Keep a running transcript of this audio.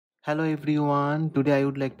Hello everyone, today I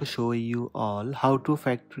would like to show you all how to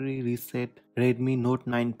factory reset Redmi Note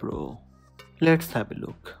 9 Pro. Let's have a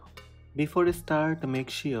look. Before we start,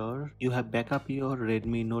 make sure you have backup your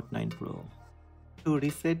Redmi Note 9 Pro. To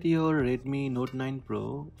reset your Redmi Note 9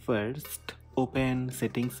 Pro, first open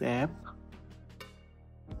Settings app.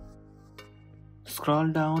 Scroll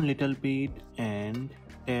down little bit and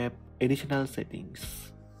tap Additional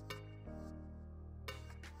Settings.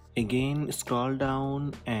 Again scroll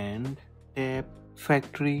down and tap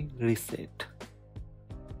Factory Reset.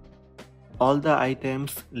 All the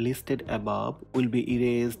items listed above will be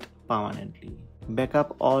erased permanently.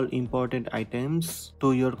 Backup all important items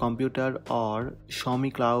to your computer or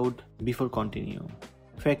Xiaomi Cloud before continue.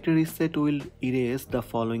 Factory Reset will erase the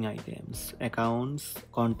following items: accounts,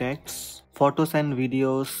 contacts, photos and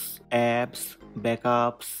videos, apps,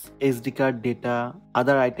 backups, SD card data,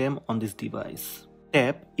 other item on this device.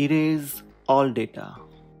 Tap Erase all data.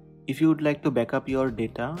 If you would like to backup your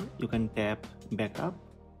data, you can tap Backup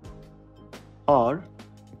or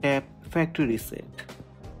tap Factory Reset.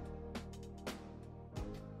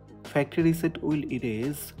 Factory Reset will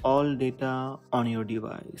erase all data on your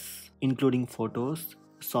device, including photos,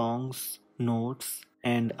 songs, notes,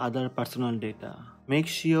 and other personal data. Make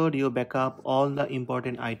sure you backup all the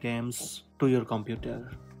important items to your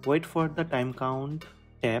computer. Wait for the time count.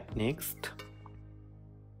 Tap Next.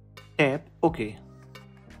 Tap OK.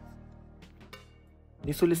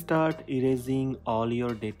 This will start erasing all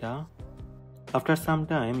your data. After some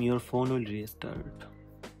time, your phone will restart.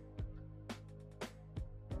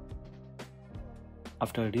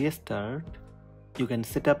 After restart, you can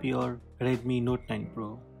set up your Redmi Note 9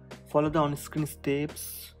 Pro. Follow the on-screen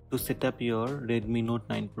steps to set up your Redmi Note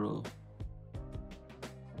 9 Pro.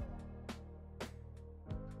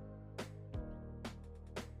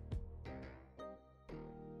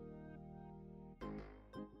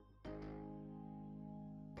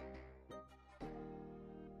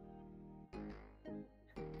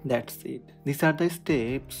 That's it. These are the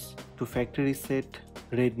steps to factory reset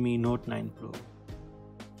Redmi Note 9 Pro.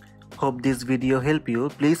 Hope this video helped you.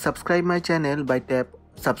 Please subscribe my channel by tap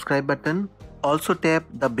subscribe button. Also tap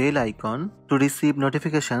the bell icon to receive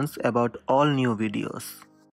notifications about all new videos.